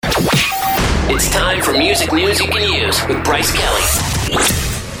It's time for music news you can use with Bryce Kelly.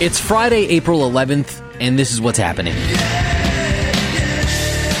 It's Friday, April 11th, and this is what's happening.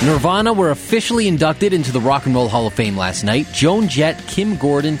 Nirvana were officially inducted into the Rock and Roll Hall of Fame last night. Joan Jett, Kim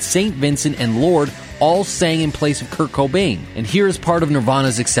Gordon, St. Vincent, and Lorde all sang in place of Kurt Cobain. And here is part of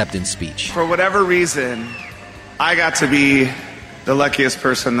Nirvana's acceptance speech. For whatever reason, I got to be the luckiest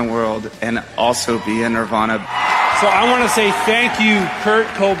person in the world and also be in Nirvana. So I want to say thank you, Kurt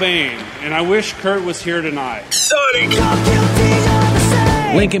Cobain, and I wish Kurt was here tonight. Sonic!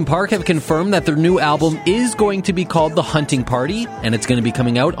 Linkin Park have confirmed that their new album is going to be called The Hunting Party, and it's going to be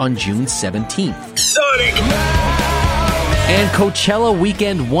coming out on June 17th. Sonic! And Coachella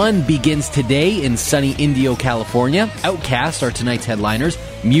Weekend 1 begins today in sunny Indio, California. Outkast are tonight's headliners.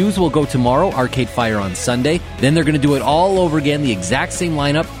 Muse will go tomorrow, Arcade Fire on Sunday. Then they're going to do it all over again, the exact same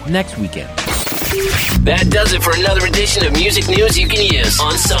lineup, next weekend. That does it for another edition of Music News You Can Use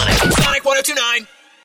on Sonic. Sonic 102.9.